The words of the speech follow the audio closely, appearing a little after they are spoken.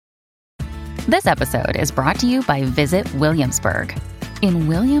This episode is brought to you by Visit Williamsburg. In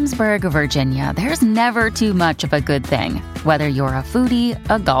Williamsburg, Virginia, there's never too much of a good thing. Whether you're a foodie,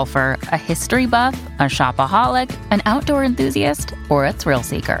 a golfer, a history buff, a shopaholic, an outdoor enthusiast, or a thrill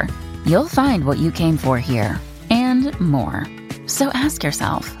seeker, you'll find what you came for here and more. So ask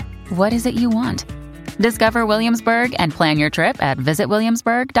yourself, what is it you want? Discover Williamsburg and plan your trip at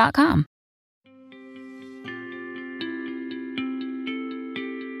visitwilliamsburg.com.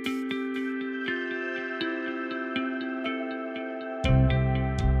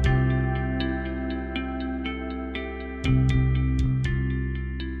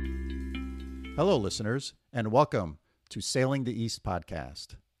 Hello, listeners, and welcome to Sailing the East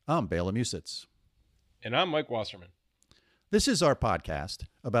podcast. I'm Bela Musitz. And I'm Mike Wasserman. This is our podcast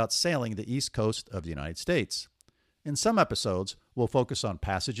about sailing the East Coast of the United States. In some episodes, we'll focus on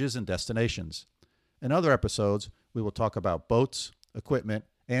passages and destinations. In other episodes, we will talk about boats, equipment,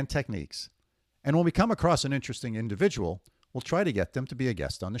 and techniques. And when we come across an interesting individual, we'll try to get them to be a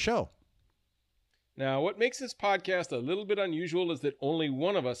guest on the show. Now, what makes this podcast a little bit unusual is that only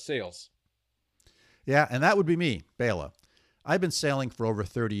one of us sails. Yeah, and that would be me, Bela. I've been sailing for over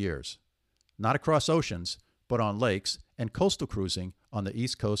 30 years, not across oceans, but on lakes and coastal cruising on the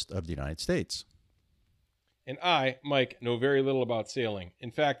East Coast of the United States. And I, Mike, know very little about sailing.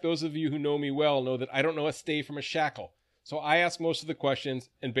 In fact, those of you who know me well know that I don't know a stay from a shackle. So I ask most of the questions,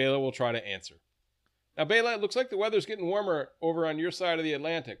 and Bela will try to answer. Now, Bela, it looks like the weather's getting warmer over on your side of the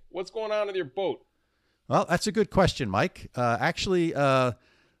Atlantic. What's going on with your boat? Well, that's a good question, Mike.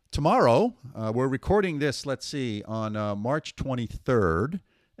 Tomorrow, we're recording this, on March 23rd.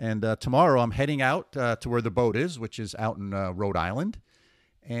 And tomorrow I'm heading out to where the boat is, which is out in Rhode Island.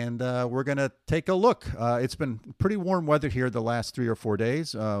 And we're going to take a look. It's been pretty warm weather here the last 3 or 4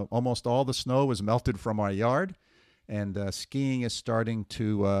 days. Almost all the snow is melted from our yard. And skiing is starting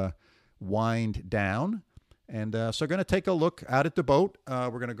to wind down. And so we're going to take a look out at the boat.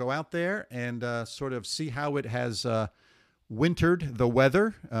 We're going to go out there and sort of see how it has wintered the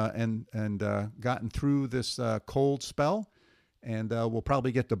weather and gotten through this cold spell. And we'll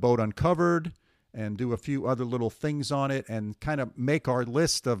probably get the boat uncovered and do a few other little things on it and kind of make our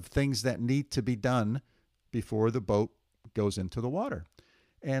list of things that need to be done before the boat goes into the water.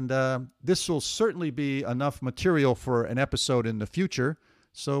 And this will certainly be enough material for an episode in the future.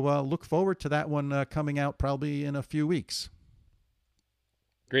 So look forward to that one coming out probably in a few weeks.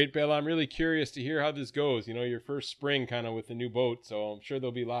 Great, Bela. I'm really curious to hear how this goes. You know, your first spring kind of with the new boat. So I'm sure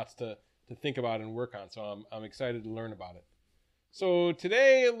there'll be lots to think about and work on. So I'm excited to learn about it. So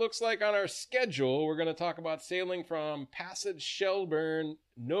today it looks like on our schedule, we're going to talk about sailing from Passage Shelburne,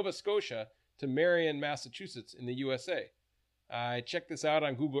 Nova Scotia to Marion, Massachusetts in the USA. I checked this out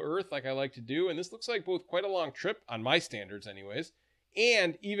on Google Earth like I like to do. And this looks like both quite a long trip on my standards anyways.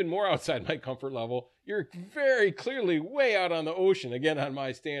 And even more outside my comfort level, you're very clearly way out on the ocean, again, on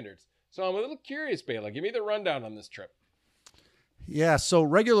my standards. So I'm a little curious, Bela. Give me the rundown on this trip. Yeah, so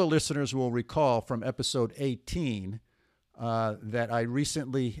regular listeners will recall from episode 18 that I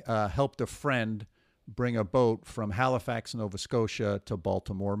recently helped a friend bring a boat from Halifax, Nova Scotia to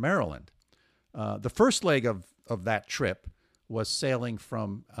Baltimore, Maryland. The first leg of that trip was sailing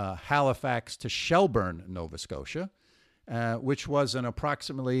from Halifax to Shelburne, Nova Scotia. Which was an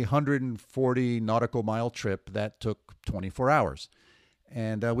approximately 140 nautical mile trip that took 24 hours.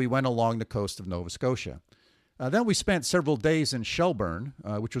 And we went along the coast of Nova Scotia. Then we spent several days in Shelburne,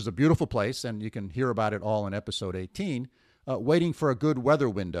 which was a beautiful place, and you can hear about it all in episode 18, waiting for a good weather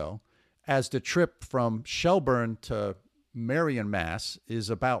window, as the trip from Shelburne to Marion, Mass. is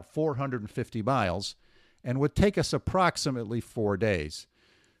about 450 miles and would take us approximately 4 days.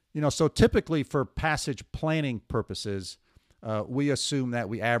 You know, so typically for passage planning purposes, we assume that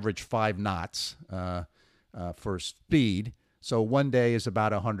we average 5 knots for speed. So 1 day is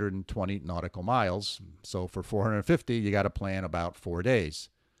about 120 nautical miles. So for 450, you got to plan about 4 days.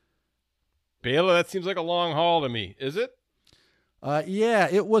 Bela, that seems like a long haul to me. Is it? Yeah,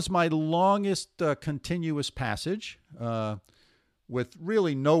 it was my longest continuous passage with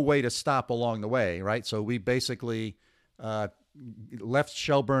really no way to stop along the way, right? So we basically left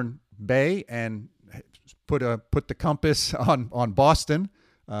Shelburne Bay and put the compass on Boston,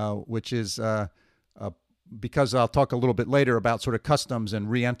 which is because I'll talk a little bit later about sort of customs and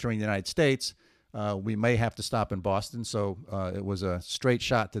re-entering the United States. We may have to stop in Boston, so it was a straight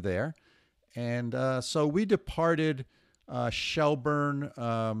shot to there. And so we departed Shelburne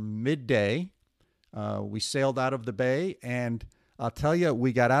midday. We sailed out of the bay, and I'll tell you,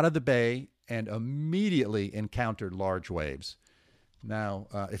 we got out of the bay and immediately encountered large waves. Now,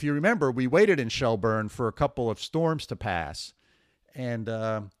 if you remember, we waited in Shelburne for a couple of storms to pass, and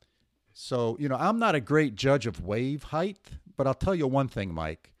So, I'm not a great judge of wave height, but I'll tell you one thing,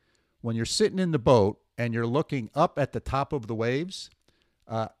 Mike. When you're sitting in the boat and you're looking up at the top of the waves,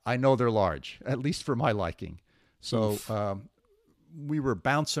 I know they're large, at least for my liking. So we were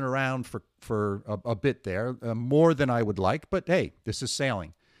bouncing around for a bit there, more than I would like. But hey, this is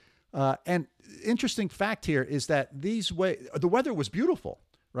sailing. And interesting fact here is that the weather was beautiful,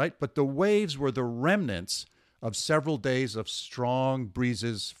 right? But the waves were the remnants of several days of strong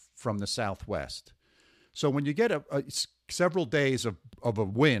breezes from the southwest. So when you get several days of a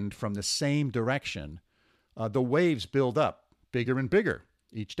wind from the same direction, the waves build up bigger and bigger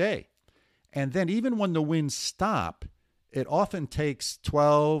each day. And then even when the winds stop, it often takes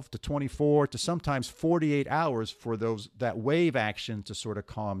 12 to 24 to sometimes 48 hours for that wave action to sort of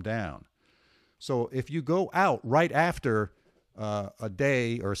calm down. So if you go out right after a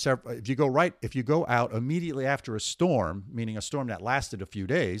day or several, if you go out immediately after a storm, meaning a storm that lasted a few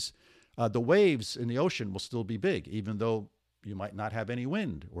days, the waves in the ocean will still be big, even though you might not have any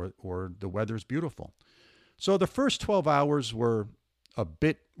wind or the weather's beautiful. So the first 12 hours were a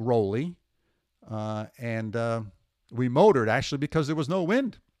bit rolly, and we motored actually because there was no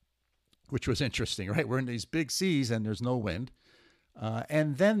wind, which was interesting, right? We're in these big seas and there's no wind.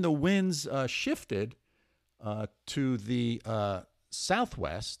 And then the winds shifted to the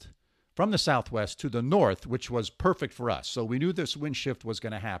southwest, from the southwest to the north, which was perfect for us. So we knew this wind shift was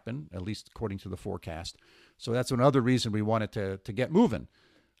going to happen, at least according to the forecast. So that's another reason we wanted to get moving.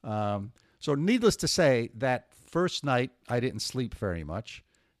 So needless to say, that first night I didn't sleep very much.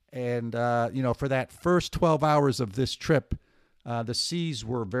 And, for that first 12 hours of this trip, the seas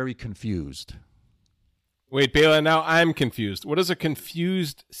were very confused. Wait, Bela, now I'm confused. What does a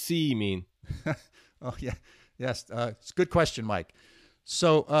confused sea mean? Oh, yeah. Yes. It's a good question, Mike.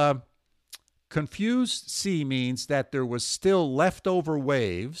 So confused sea means that there was still leftover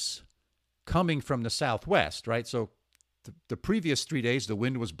waves coming from the southwest, right? So the previous 3 days, the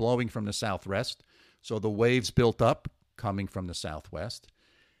wind was blowing from the southwest. So the waves built up coming from the southwest.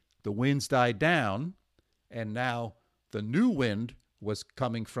 The winds died down, and now the new wind was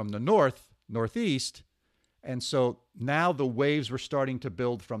coming from the northeast. And so now the waves were starting to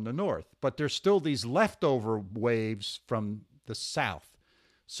build from the north, but there's still these leftover waves from the south.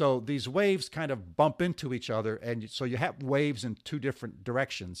 So these waves kind of bump into each other, and so you have waves in two different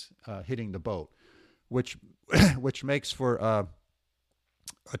directions hitting the boat, which makes for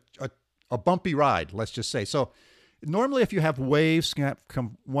a bumpy ride, let's just say. So normally if you have waves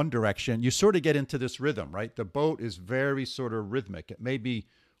come one direction, you sort of get into this rhythm, right? The boat is very sort of rhythmic. It may be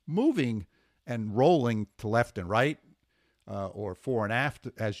moving and rolling to left and right or fore and aft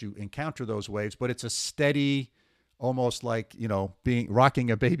as you encounter those waves, but it's a steady, almost like, rocking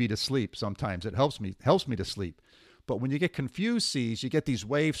a baby to sleep. Sometimes it helps me to sleep. But when you get confused seas, you get these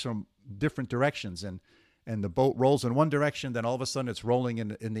waves from different directions, and the boat rolls in one direction, then all of a sudden it's rolling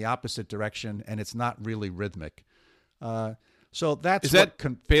in the opposite direction, and it's not really rhythmic. So that's what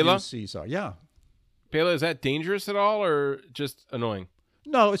confused Bela? seas are. Yeah. Bela, is that dangerous at all or just annoying?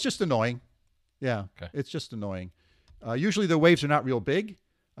 No, it's just annoying. Yeah, okay. It's just annoying. Usually the waves are not real big,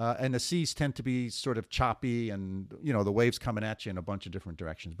 and the seas tend to be sort of choppy, and the waves coming at you in a bunch of different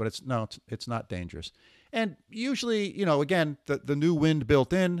directions. But it's not dangerous. And usually, again, the new wind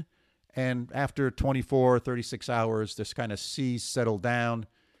built in, and after 24, 36 hours, this kind of seas settled down,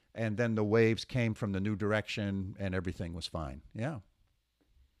 and then the waves came from the new direction, and everything was fine. Yeah.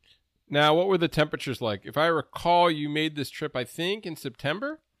 Now, what were the temperatures like? If I recall, you made this trip, I think, in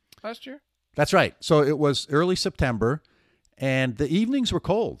September last year? That's right. So it was early September, and the evenings were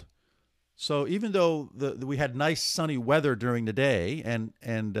cold. So even though we had nice sunny weather during the day, and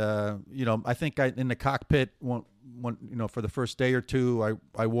I think in the cockpit, for the first day or two,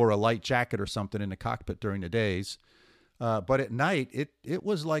 I wore a light jacket or something in the cockpit during the days. But at night, it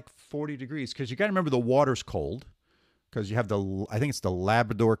was like 40 degrees, because you got to remember the water's cold, because you have I think it's the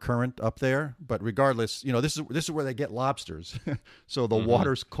Labrador Current up there. But regardless, this is where they get lobsters. So the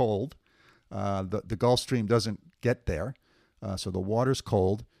water's cold. The Gulf Stream doesn't get there. So the water's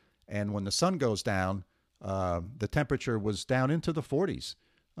cold. And when the sun goes down, the temperature was down into the 40s.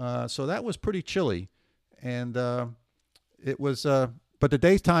 So that was pretty chilly. And it was, but the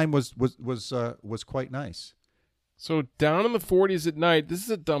daytime was quite nice. So down in the 40s at night, this is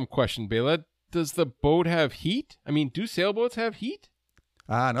a dumb question, Bela. Does the boat have heat? I mean, do sailboats have heat?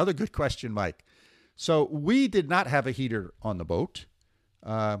 Another good question, Mike. So we did not have a heater on the boat.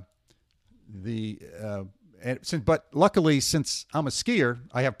 But luckily, since I'm a skier,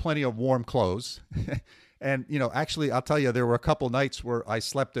 I have plenty of warm clothes. And, actually, I'll tell you, there were a couple nights where I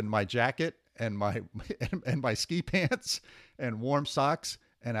slept in my jacket and my ski pants and warm socks.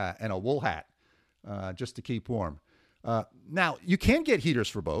 and a wool hat just to keep warm. Now, you can get heaters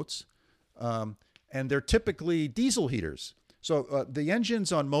for boats, and they're typically diesel heaters. So the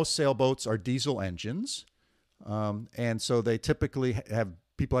engines on most sailboats are diesel engines, and so they typically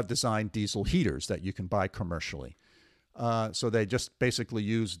people have designed diesel heaters that you can buy commercially. So they just basically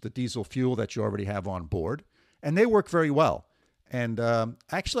use the diesel fuel that you already have on board, and they work very well. And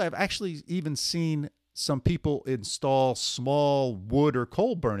actually, I've actually even seen some people install small wood or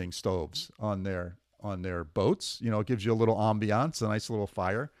coal burning stoves on their boats. You know, it gives you a little ambiance, a nice little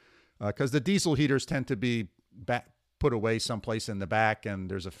fire, because the diesel heaters tend to be put away someplace in the back, and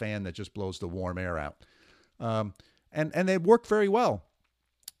there's a fan that just blows the warm air out. And they work very well.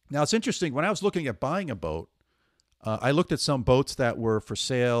 Now, it's interesting. When I was looking at buying a boat, I looked at some boats that were for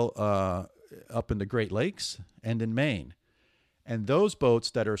sale up in the Great Lakes and in Maine. And those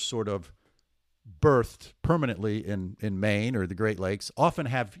boats that are sort of berthed permanently in Maine or the Great Lakes often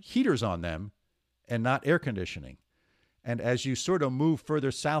have heaters on them and not air conditioning. And as you sort of move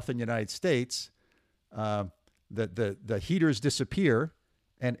further south in the United States, the heaters disappear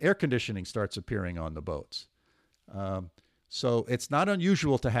and air conditioning starts appearing on the boats. So it's not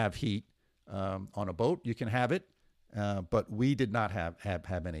unusual to have heat on a boat. You can have it, but we did not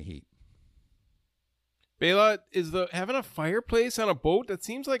have any heat. Bela, is having a fireplace on a boat, that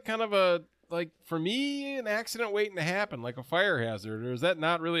seems like kind of for me, an accident waiting to happen, like a fire hazard, or is that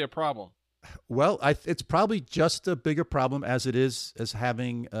not really a problem? Well, it's probably just a bigger problem as it is as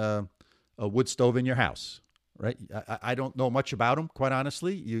having a wood stove in your house, right? I don't know much about them, quite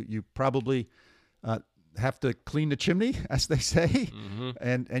honestly. You probably have to clean the chimney, as they say, mm-hmm.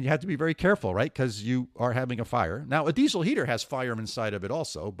 and you have to be very careful, right? Because you are having a fire. Now, a diesel heater has fire inside of it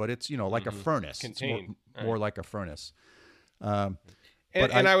also, but it's, like a furnace. Contained. It's more like a furnace. And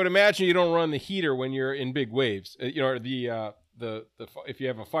I would imagine you don't run the heater when you're in big waves. Or if you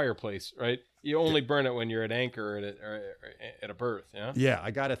have a fireplace, right? You only burn it when you're at anchor or at a berth. Yeah. Yeah,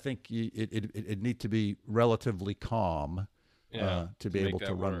 I got to think it need to be relatively calm to be able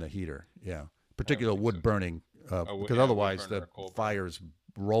to run the heater. Yeah. Particular wood burning, because otherwise the fire's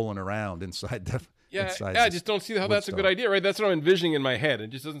rolling around inside the. Yeah, I just don't see how that's a good idea, right? That's what I'm envisioning in my head. It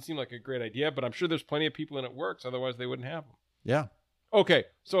just doesn't seem like a great idea, but I'm sure there's plenty of people in it works. Otherwise, they wouldn't have them. Yeah. Okay,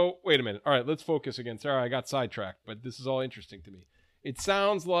 so wait a minute. All right, let's focus again. Sorry, I got sidetracked, but this is all interesting to me. It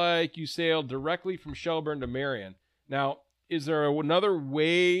sounds like you sailed directly from Shelburne to Marion. Now, is there another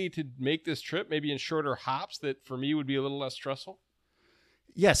way to make this trip, maybe in shorter hops, that for me would be a little less stressful?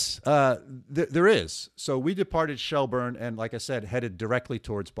 Yes, there is. So we departed Shelburne and, like I said, headed directly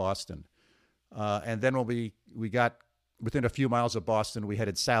towards Boston. And then when we got within a few miles of Boston, we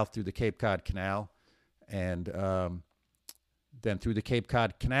headed south through the Cape Cod Canal, and then through the Cape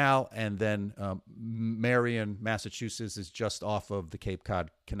Cod Canal, and then Marion, Massachusetts is just off of the Cape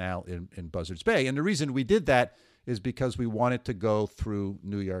Cod Canal in Buzzards Bay. And the reason we did that is because we wanted to go through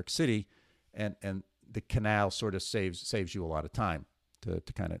New York City, and the canal sort of saves you a lot of time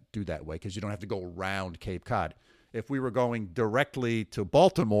to kind of do that way, because you don't have to go around Cape Cod. If we were going directly to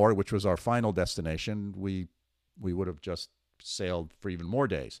Baltimore, which was our final destination, we would have just sailed for even more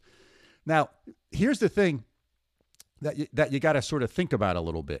days. Now, here's the thing that you got to sort of think about a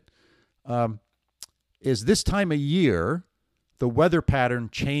little bit. Is this time of year, the weather pattern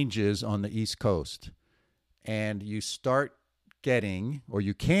changes on the East Coast, and you start getting, or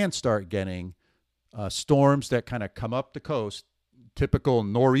you can start getting, storms that kind of come up the coast, typical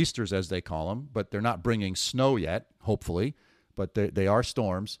nor'easters, as they call them, but they're not bringing snow yet, hopefully, but they are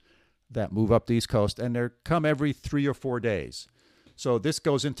storms that move up the East Coast, and they come every 3 or 4 days. So this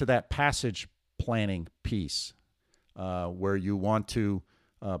goes into that passage planning piece, where you want to,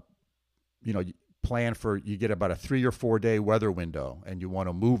 plan for, you get about a 3 or 4 day weather window, and you want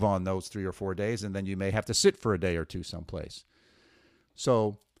to move on those 3 or 4 days, and then you may have to sit for a day or two someplace.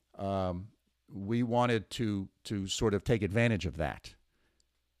 So we wanted to sort of take advantage of that.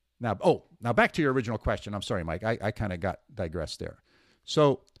 Now back to your original question. I'm sorry, Mike. I kind of got digressed there.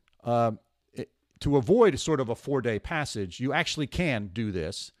 So to avoid sort of a 4-day passage, you actually can do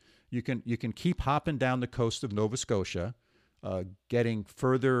this. You can keep hopping down the coast of Nova Scotia, getting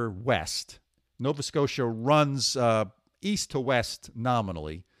further west. Nova Scotia runs east to west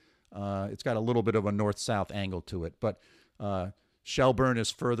nominally. It's got a little bit of a north-south angle to it, but Shelburne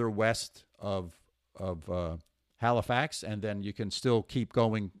is further west of Halifax, and then you can still keep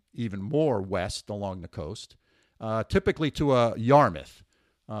going even more west along the coast, typically to Yarmouth,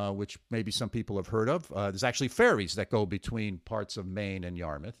 which maybe some people have heard of. There's actually ferries that go between parts of Maine and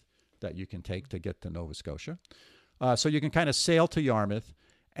Yarmouth that you can take to get to Nova Scotia. So you can kind of sail to Yarmouth,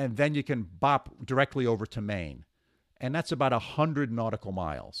 and then you can bop directly over to Maine. and that's about 100 nautical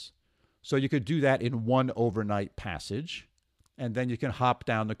miles. So you could do that in one overnight passage, and then you can hop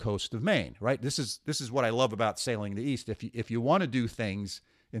down the coast of Maine, right? This is what I love about sailing the East. If you want to do things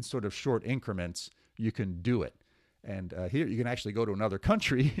in sort of short increments, you can do it. And here you can actually go to another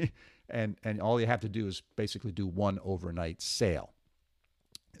country, and all you have to do is basically do one overnight sail.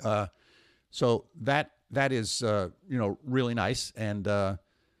 So that is really nice, and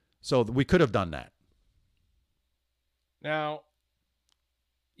so we could have done that. Now,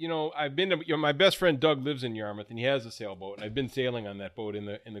 I've been to, my best friend Doug lives in Yarmouth, and he has a sailboat, and I've been sailing on that boat in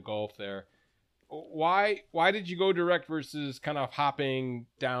the Gulf there. Why did you go direct versus kind of hopping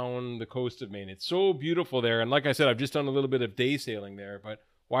down the coast of Maine? It's so beautiful there, and like I said, I've just done a little bit of day sailing there. But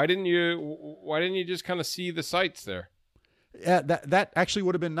why didn't you just kind of see the sights there? Yeah, that actually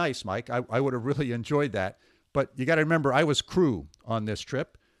would have been nice, Mike. I would have really enjoyed that. But you got to remember, I was crew on this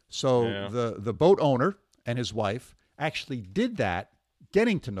trip, so Yeah. the boat owner and his wife actually did that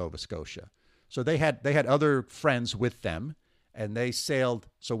getting to Nova Scotia. So they had other friends with them, and they sailed.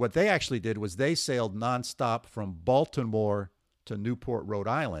 So what they actually did was they sailed nonstop from Baltimore to Newport, Rhode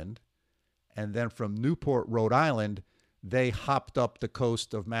Island, and then from Newport, Rhode Island, they hopped up the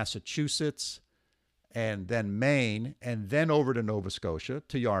coast of Massachusetts and then Maine, and then over to Nova Scotia,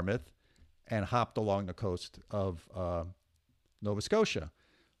 to Yarmouth, and hopped along the coast of Nova Scotia.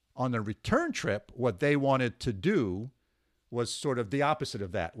 On the return trip, what they wanted to do was sort of the opposite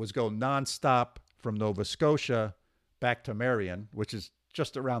of that, was go nonstop from Nova Scotia back to Marion, which is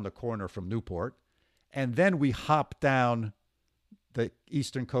just around the corner from Newport. And then we hop down the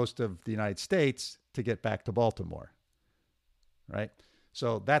eastern coast of the United States to get back to Baltimore, right?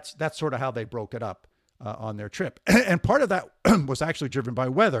 So that's sort of how they broke it up on their trip. And part of that was actually driven by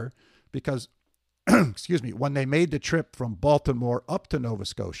weather because, excuse me, when they made the trip from Baltimore up to Nova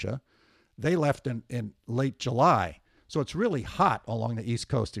Scotia, they left in late July. So it's really hot along the east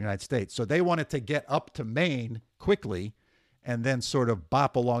coast of the United States. So they wanted to get up to Maine quickly and then sort of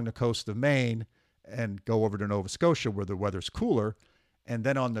bop along the coast of Maine and go over to Nova Scotia where the weather's cooler. And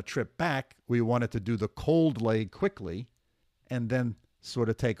then on the trip back, we wanted to do the cold leg quickly and then sort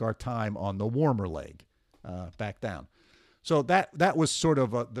of take our time on the warmer leg back down. So that was sort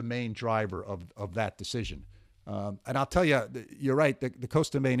of the main driver of that decision. And I'll tell you, you're right. The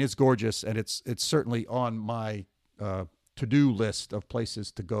coast of Maine is gorgeous, and it's certainly on my to-do list of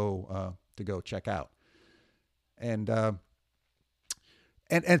places to go check out. And part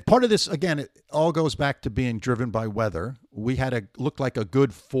of this, again, it all goes back to being driven by weather. We had looked like a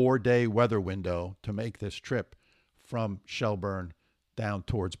good 4-day weather window to make this trip from Shelburne down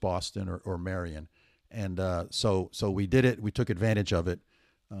towards Boston or Marion. And so we did it. We took advantage of it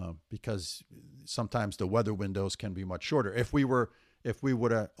because sometimes the weather windows can be much shorter. If we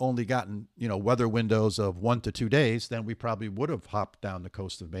would have only gotten, weather windows of 1 to 2 days, then we probably would have hopped down the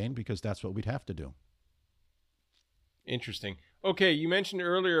coast of Maine because that's what we'd have to do. Interesting. Okay, you mentioned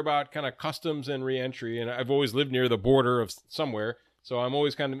earlier about kind of customs and reentry, and I've always lived near the border of somewhere, so I'm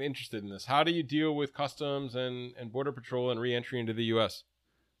always kind of interested in this. How do you deal with customs and border patrol and reentry into the U.S.?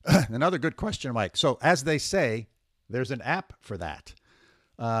 Another good question, Mike. So as they say, there's an app for that.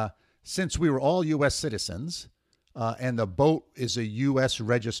 Since we were all U.S. citizens, and the boat is a U.S.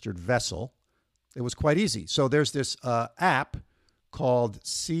 registered vessel, it was quite easy. So there's this app called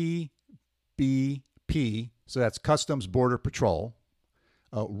CBP, so that's Customs Border Patrol,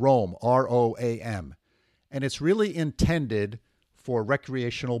 ROAM, ROAM. And it's really intended for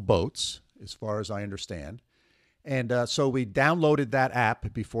recreational boats, as far as I understand. And so we downloaded that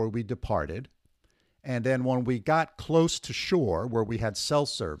app before we departed. And then when we got close to shore, where we had cell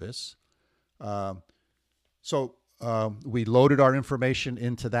service, we loaded our information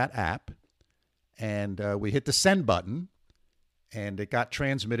into that app, and we hit the send button, and it got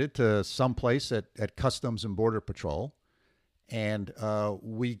transmitted to someplace at Customs and Border Patrol. And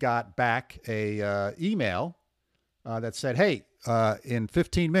we got back a email that said, "Hey, in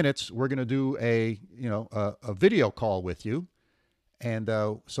 15 minutes, we're going to do a video call with you." And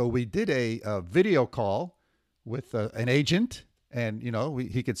so we did a video call with an agent, and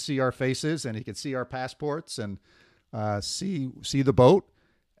he could see our faces and he could see our passports and see the boat.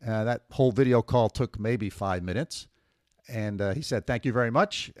 That whole video call took maybe 5 minutes, and he said, "Thank you very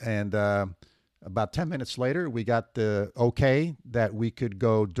much." And about 10 minutes later, we got the okay that we could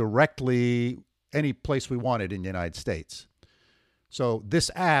go directly any place we wanted in the United States. So this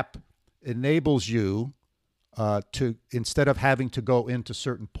app enables you to, instead of having to go into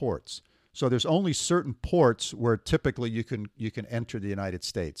certain ports. So there's only certain ports where typically you can enter the United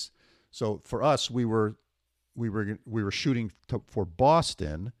States. So for us, we were shooting for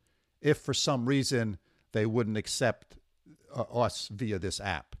Boston. If for some reason they wouldn't accept us via this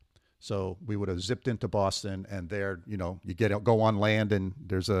app. So we would have zipped into Boston, and there, you know, go on land, and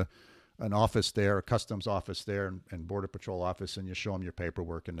there's an office there, a customs office there, and Border Patrol office, and you show them your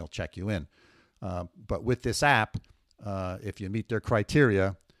paperwork, and they'll check you in. But with this app, if you meet their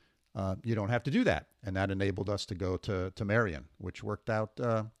criteria, you don't have to do that. And that enabled us to go to Marion, which worked out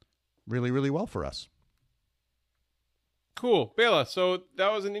really, really well for us. Cool. Bela, so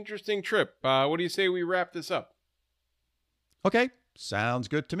that was an interesting trip. What do you say we wrap this up? Okay, sounds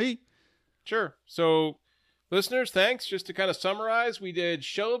good to me. Sure. So, listeners, thanks. Just to kind of summarize, we did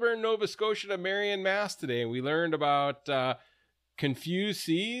Shelburne, Nova Scotia to Marion, Mass today, and we learned about confused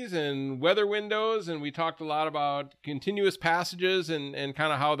seas and weather windows, and we talked a lot about continuous passages and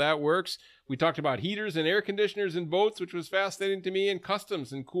kind of how that works. We talked about heaters and air conditioners in boats, which was fascinating to me, and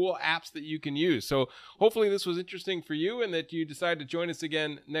customs and cool apps that you can use. So hopefully this was interesting for you and that you decide to join us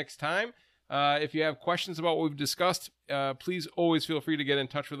again next time. If you have questions about what we've discussed, please always feel free to get in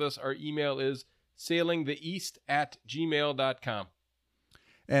touch with us. Our email is sailingtheeast@gmail.com.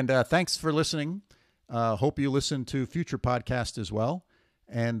 And thanks for listening. Hope you listen to future podcasts as well.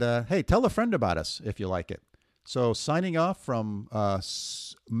 And hey, tell a friend about us if you like it. So signing off from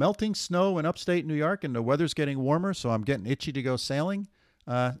melting snow in upstate New York, and the weather's getting warmer, so I'm getting itchy to go sailing.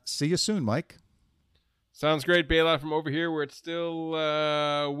 See you soon, Mike. Sounds great, Bela, from over here where it's still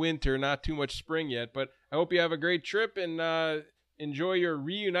winter, not too much spring yet. But I hope you have a great trip and enjoy your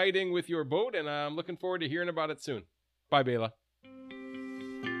reuniting with your boat, and I'm looking forward to hearing about it soon. Bye, Bela.